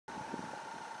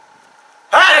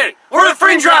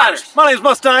Fringe Riders. My name's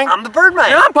Mustang. I'm the Birdman.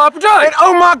 And I'm Papa Jay. And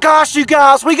oh my gosh, you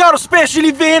guys, we got a special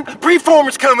event,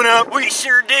 performance coming up. We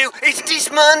sure do. It's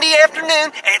this Monday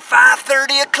afternoon at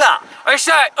 5:30 o'clock. It's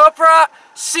at Upright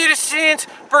Citizen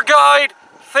Birgade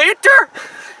Theater.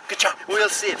 Good job. We'll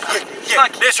sit. Yeah,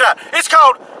 that's right. It's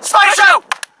called Spank Show.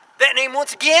 That name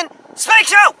once again, Spank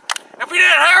Show. If you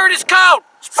didn't hear it, it's called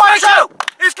Spank Show.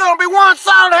 It's gonna be one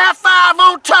solid half five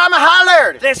on time of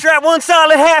hilarity. That's right, one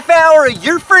solid half hour of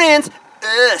your friends,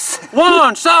 us.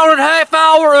 One solid half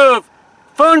hour of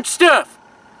fun stuff.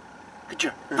 Good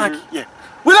job. Thank you. Yeah.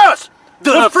 With us,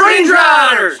 the Fringe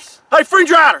Riders. Hey,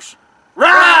 Fringe Riders,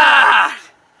 ride!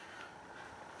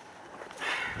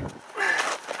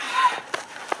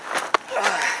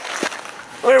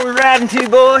 Where are we riding to,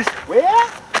 boys?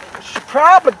 Well, we should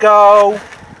probably go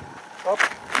up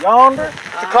yonder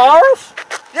to Carl's.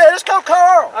 Yeah, let's go,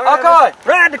 Carl. Okay.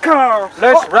 Ride to Carl's.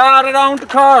 Let's ride it on to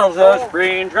Carl's, us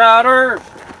Fringe Riders.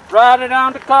 Ride it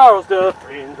on to Carl's, the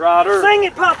Fringe Riders. Sing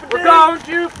it, Papa. We're going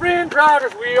to Fringe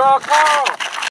Riders. We are Carl.